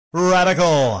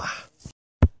Radical.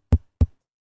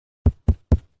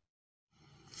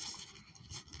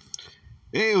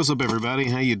 Hey, what's up, everybody?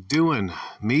 How you doing?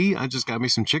 Me, I just got me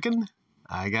some chicken.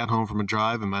 I got home from a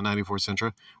drive in my 94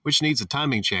 Sentra, which needs a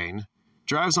timing chain.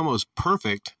 Drives almost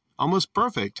perfect,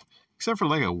 except for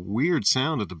like a weird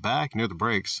sound at the back near the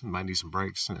brakes. It might need some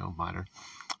brakes, minor.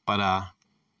 But I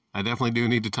definitely do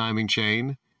need the timing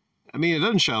chain. I mean, it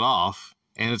doesn't shut off,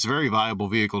 and it's a very viable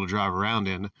vehicle to drive around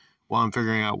in while I'm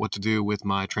figuring out what to do with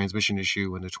my transmission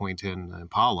issue in the 2010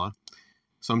 Impala.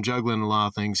 So I'm juggling a lot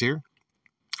of things here.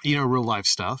 Real life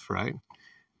stuff, right?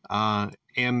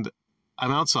 And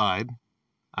I'm outside.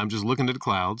 I'm just looking at the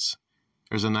clouds.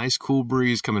 There's a nice cool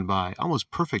breeze coming by. Almost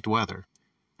perfect weather.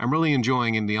 I'm really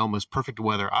enjoying in the almost perfect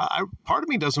weather. Part of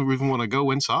me doesn't even want to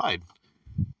go inside.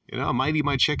 I might eat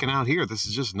my chicken out here. This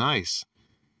is just nice.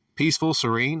 Peaceful,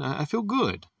 serene. I feel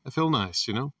good. I feel nice,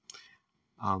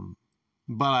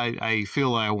 But I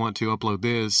feel I want to upload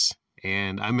this,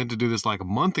 and I meant to do this like a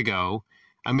month ago.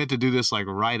 I meant to do this like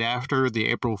right after the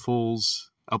April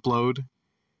Fool's upload,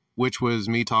 which was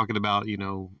me talking about,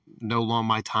 no long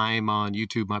my time on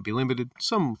YouTube might be limited,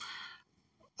 something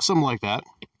like that.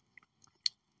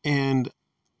 And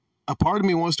a part of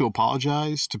me wants to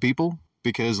apologize to people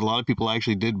because a lot of people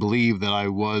actually did believe that I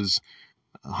was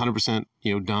 100%,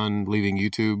 done leaving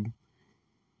YouTube.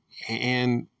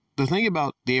 And the thing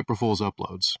about the April Fool's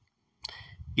uploads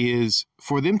is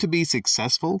for them to be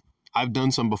successful, I've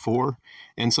done some before,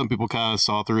 and some people kind of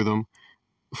saw through them.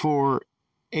 For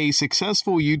a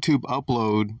successful YouTube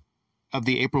upload of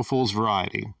the April Fool's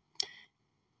variety,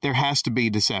 there has to be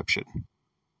deception.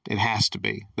 It has to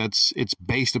be. It's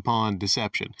based upon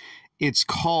deception. It's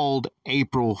called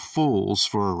April Fool's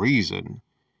for a reason.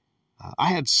 I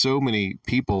had so many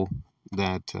people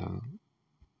that,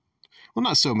 well,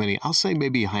 not so many. I'll say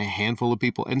maybe a handful of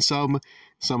people, and some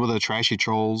of the trashy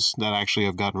trolls that actually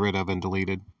I've gotten rid of and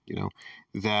deleted,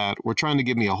 that were trying to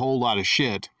give me a whole lot of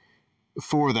shit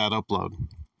for that upload,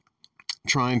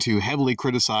 trying to heavily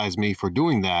criticize me for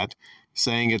doing that,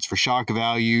 saying it's for shock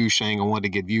value, saying I want to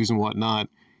get views and whatnot.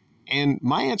 And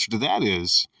my answer to that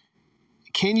is,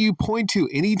 can you point to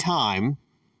any time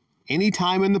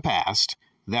in the past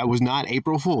that was not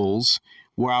April Fool's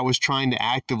where I was trying to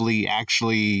actively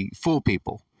actually fool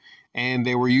people? And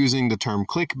they were using the term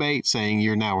clickbait, saying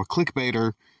you're now a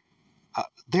clickbaiter.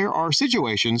 There are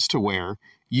situations to where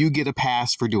you get a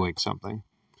pass for doing something.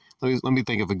 Let me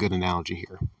think of a good analogy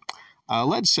here.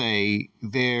 Let's say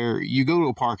you go to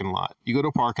a parking lot. You go to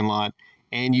a parking lot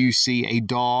and you see a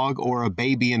dog or a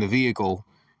baby in a vehicle,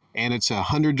 and it's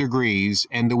 100 degrees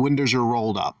and the windows are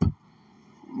rolled up.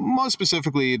 Most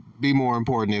specifically, it'd be more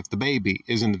important if the baby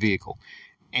is in the vehicle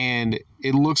and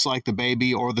it looks like the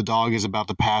baby or the dog is about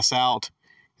to pass out.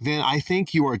 Then I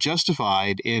think you are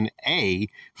justified in A,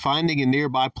 finding a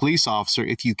nearby police officer,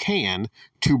 if you can,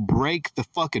 to break the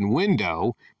fucking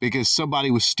window because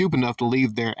somebody was stupid enough to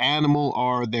leave their animal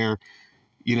or their,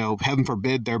 heaven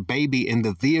forbid, their baby in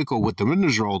the vehicle with the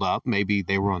windows rolled up. Maybe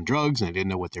they were on drugs and they didn't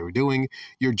know what they were doing.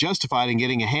 You're justified in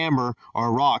getting a hammer or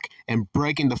a rock and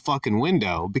breaking the fucking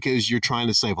window because you're trying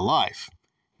to save a life.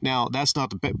 Now, that's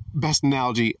not the best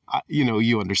analogy,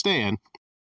 you understand.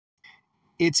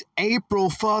 It's April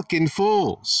fucking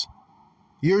Fools.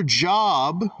 Your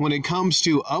job when it comes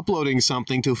to uploading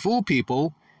something to fool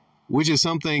people, which is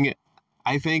something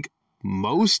I think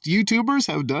most YouTubers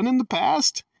have done in the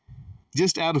past,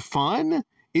 just out of fun,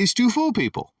 is to fool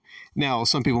people. Now,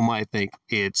 some people might think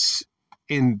it's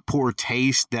in poor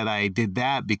taste that I did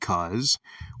that because,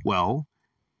 well,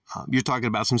 you're talking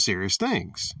about some serious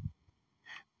things.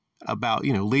 About,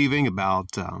 leaving,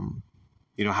 about, how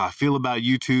I feel about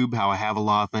YouTube, how I have a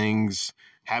lot of things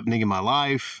happening in my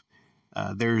life.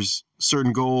 There's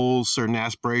certain goals, certain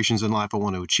aspirations in life I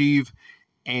want to achieve,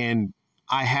 and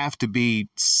I have to be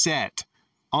set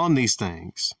on these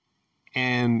things.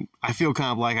 And I feel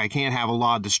kind of like I can't have a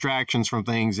lot of distractions from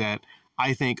things that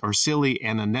I think are silly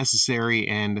and unnecessary,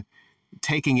 and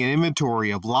taking an inventory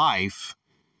of life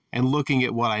and looking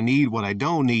at what I need, what I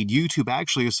don't need. YouTube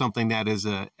actually is something that is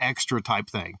an extra type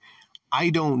thing. I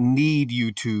don't need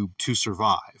YouTube to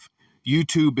survive.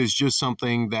 YouTube is just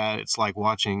something that it's like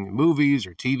watching movies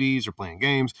or TVs or playing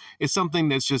games. It's something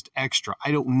that's just extra.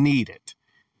 I don't need it.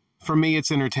 For me,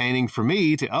 it's entertaining for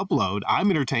me to upload. I'm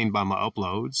entertained by my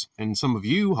uploads. And some of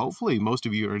you, hopefully most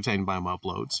of you are entertained by my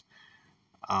uploads.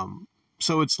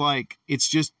 So it's like, it's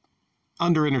just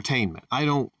under entertainment. I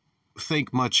don't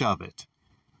think much of it.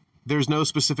 There's no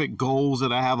specific goals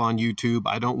that I have on YouTube.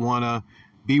 I don't want to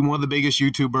be one of the biggest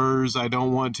YouTubers. I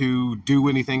don't want to do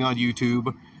anything on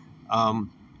YouTube.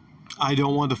 I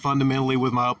don't want to fundamentally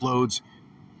with my uploads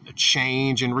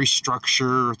change and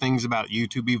restructure things about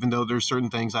YouTube, even though there's certain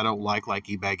things I don't like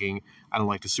e-begging. I don't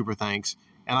like the super thanks,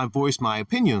 and I voice my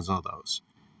opinions on those.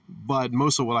 But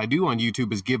most of what I do on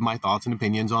YouTube is give my thoughts and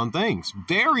opinions on things,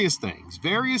 various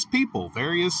people,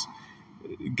 various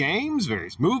games,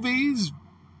 various movies,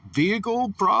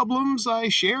 vehicle problems I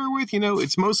share with.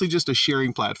 It's mostly just a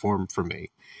sharing platform for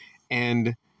me.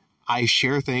 And I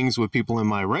share things with people in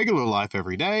my regular life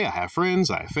every day. I have friends,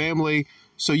 I have family.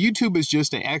 So YouTube is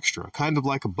just an extra, kind of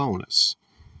like a bonus.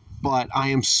 But I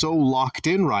am so locked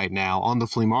in right now on the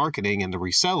flea marketing and the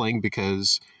reselling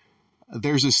because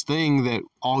there's this thing that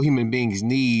all human beings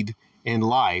need in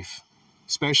life,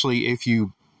 especially if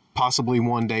you possibly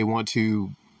one day want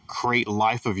to create a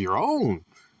life of your own,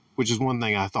 which is one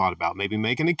thing I thought about, maybe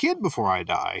making a kid before I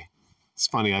die. It's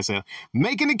funny I said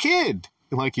making a kid,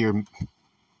 like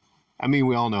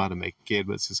we all know how to make a kid,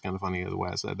 but it's just kind of funny the way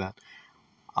I said that.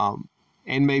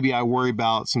 And maybe I worry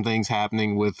about some things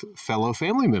happening with fellow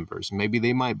family members. Maybe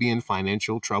they might be in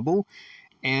financial trouble,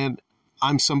 and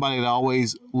I'm somebody that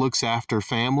always looks after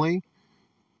family,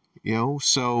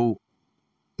 so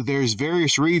there's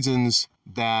various reasons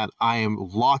that I am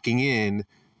locking in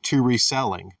to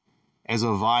reselling as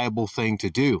a viable thing to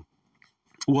do.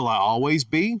 Will I always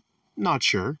be? Not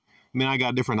sure. I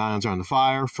got different irons on the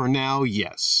fire. For now,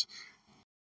 yes.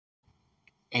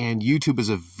 And YouTube is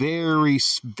a very,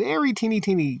 very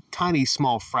teeny, tiny,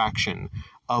 small fraction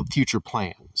of future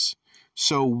plans.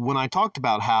 So when I talked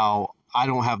about how I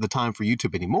don't have the time for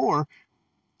YouTube anymore,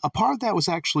 a part of that was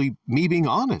actually me being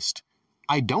honest.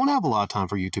 I don't have a lot of time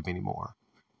for YouTube anymore.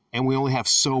 And we only have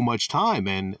so much time.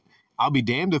 And I'll be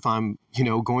damned if I'm,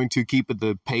 going to keep at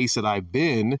the pace that I've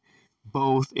been,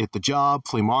 both at the job,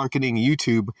 flea marketing,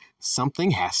 YouTube.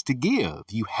 Something has to give.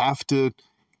 You have to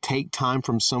take time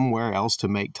from somewhere else to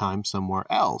make time somewhere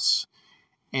else.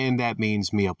 And that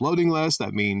means me uploading less.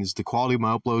 That means the quality of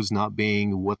my uploads not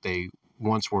being what they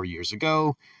once were years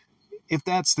ago. If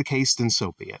that's the case, then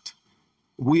so be it.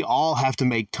 We all have to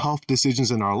make tough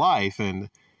decisions in our life. And,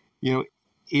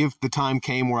 if the time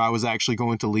came where I was actually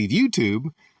going to leave YouTube,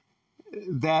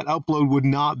 that upload would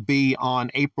not be on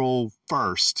April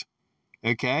 1st.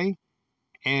 Okay?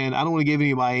 And I don't want to give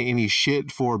anybody any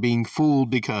shit for being fooled,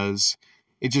 because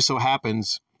it just so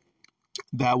happens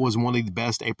that was one of the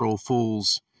best April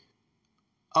Fool's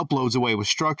uploads the way it was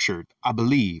structured, I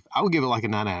believe. I would give it like a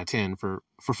 9 out of 10 for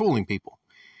fooling people.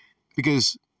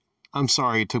 Because I'm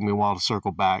sorry it took me a while to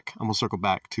circle back. I'm going to circle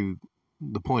back to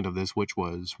the point of this, which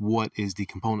was, what is the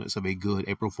components of a good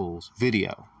April Fool's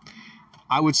video?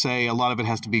 I would say a lot of it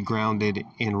has to be grounded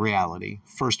in reality,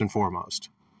 first and foremost.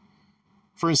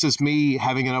 For instance, me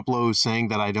having an upload saying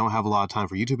that I don't have a lot of time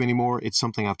for YouTube anymore, it's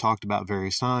something I've talked about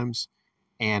various times,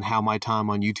 and how my time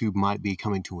on YouTube might be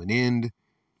coming to an end.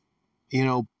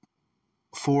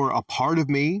 For a part of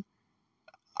me,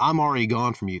 I'm already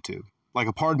gone from YouTube. Like,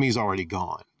 a part of me is already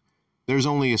gone. There's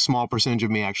only a small percentage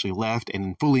of me actually left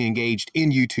and fully engaged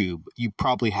in YouTube. You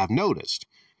probably have noticed.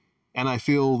 And I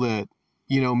feel that,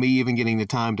 me even getting the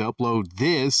time to upload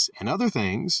this and other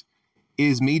things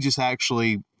is me just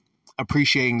actually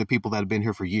appreciating the people that have been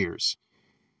here for years.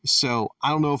 So I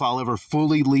don't know if I'll ever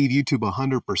fully leave YouTube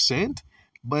 100%,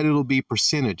 but it'll be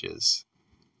percentages.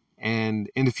 And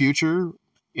in the future,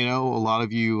 a lot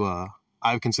of you,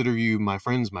 I consider you my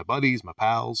friends, my buddies, my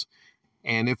pals.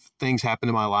 And if things happen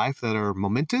in my life that are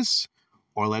momentous,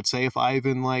 or let's say if I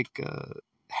even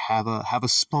have a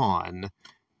spawn,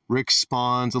 Rick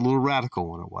spawns a little radical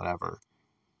one or whatever,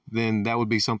 then that would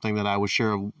be something that I would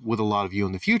share with a lot of you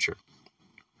in the future.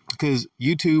 Because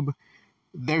YouTube,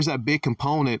 there's that big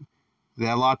component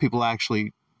that a lot of people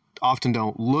actually often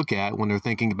don't look at when they're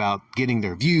thinking about getting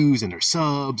their views and their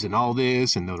subs and all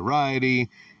this and notoriety,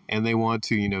 and they want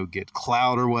to, get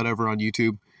clout or whatever on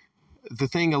YouTube. The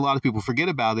thing a lot of people forget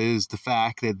about is the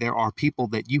fact that there are people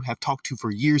that you have talked to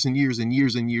for years and years and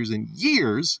years and years and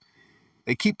years.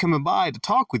 They keep coming by to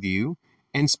talk with you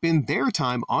and spend their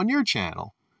time on your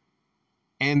channel.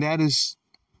 And that is,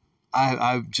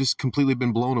 I've just completely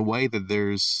been blown away that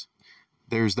there's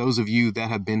those of you that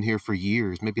have been here for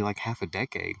years, maybe like half a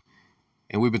decade.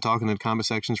 And we've been talking in comment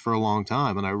sections for a long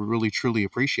time. And I really, truly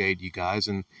appreciate you guys.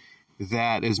 And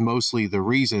that is mostly the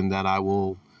reason that I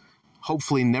will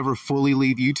hopefully never fully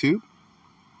leave YouTube.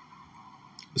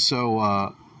 So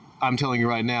I'm telling you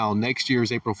right now, next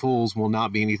year's April Fool's will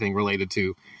not be anything related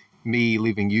to me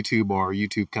leaving YouTube or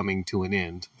YouTube coming to an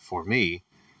end for me.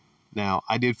 Now,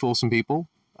 I did fool some people.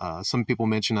 Some people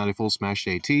mentioned I did fool Smash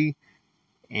JT.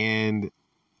 And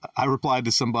I replied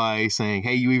to somebody saying,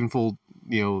 hey, you even fooled,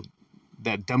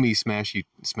 that dummy Smash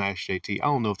JT. I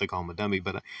don't know if they call him a dummy,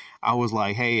 but I was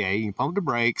like, hey, you pump the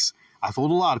brakes. I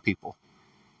fooled a lot of people.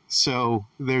 So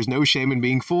there's no shame in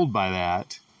being fooled by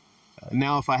that.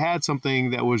 Now, if I had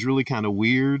something that was really kind of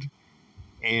weird,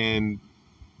 and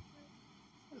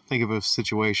think of a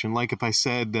situation like if I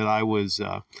said that I was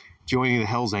joining the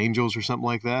Hells Angels or something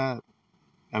like that.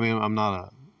 I mean, I'm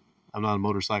not a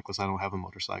motorcyclist. I don't have a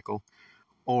motorcycle.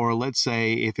 Or let's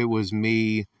say if it was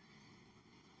me,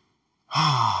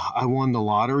 I won the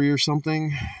lottery or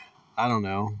something. I don't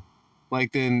know.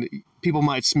 Like, then people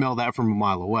might smell that from a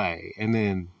mile away. And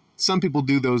then some people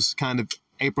do those kind of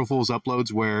April Fool's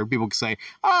uploads where people can say,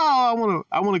 "Oh,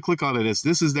 I want to click on this.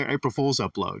 This is their April Fool's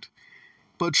upload."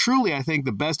 But truly, I think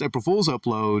the best April Fool's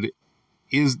upload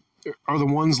are the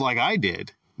ones like I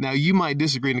did. Now, you might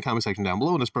disagree in the comment section down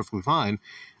below, and that's perfectly fine.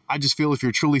 I just feel if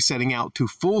you're truly setting out to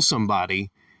fool somebody,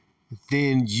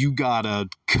 then you gotta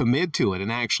commit to it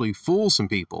and actually fool some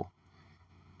people.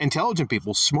 Intelligent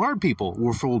people, smart people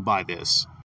were fooled by this.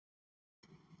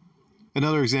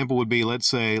 Another example would be, let's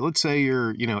say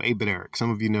you're, 8-Bit Eric.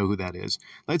 Some of you know who that is.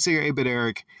 Let's say you're 8-Bit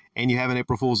Eric and you have an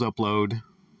April Fool's upload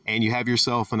and you have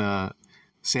yourself in a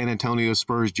San Antonio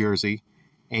Spurs jersey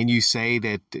and you say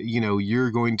that,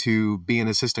 you're going to be an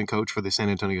assistant coach for the San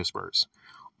Antonio Spurs,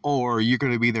 or you're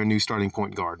going to be their new starting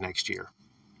point guard next year.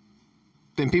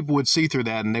 Then people would see through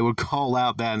that and they would call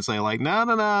out that and say like,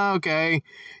 no, okay,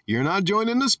 you're not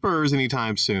joining the Spurs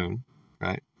anytime soon,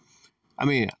 right? I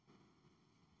mean,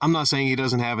 I'm not saying he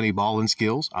doesn't have any balling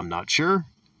skills. I'm not sure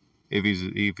if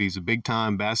he's a big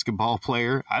time basketball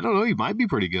player. I don't know. He might be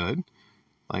pretty good.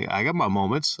 Like, I got my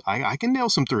moments. I can nail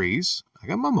some threes. I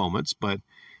got my moments, but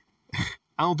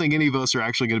I don't think any of us are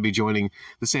actually going to be joining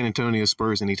the San Antonio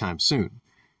Spurs anytime soon.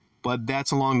 But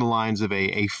that's along the lines of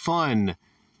a fun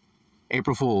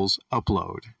April Fool's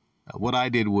upload. What I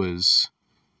did was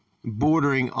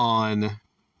bordering on,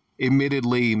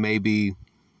 admittedly, maybe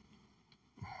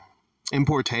in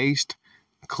poor taste,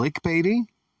 clickbaity.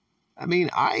 I mean,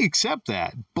 I accept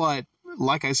that, but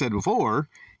like I said before,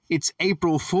 it's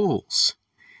April Fool's.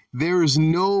 There is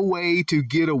no way to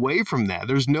get away from that.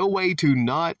 There's no way to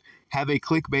not have a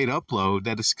clickbait upload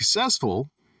that is successful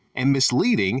and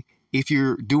misleading if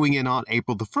you're doing it on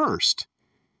April the 1st.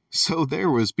 So there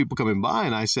was people coming by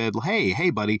and I said, hey,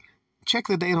 buddy, check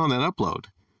the date on that upload.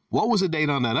 What was the date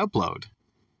on that upload?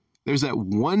 There's that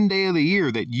one day of the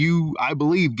year that you, I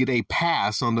believe, get a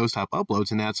pass on those type of uploads,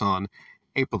 and that's on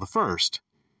April the 1st.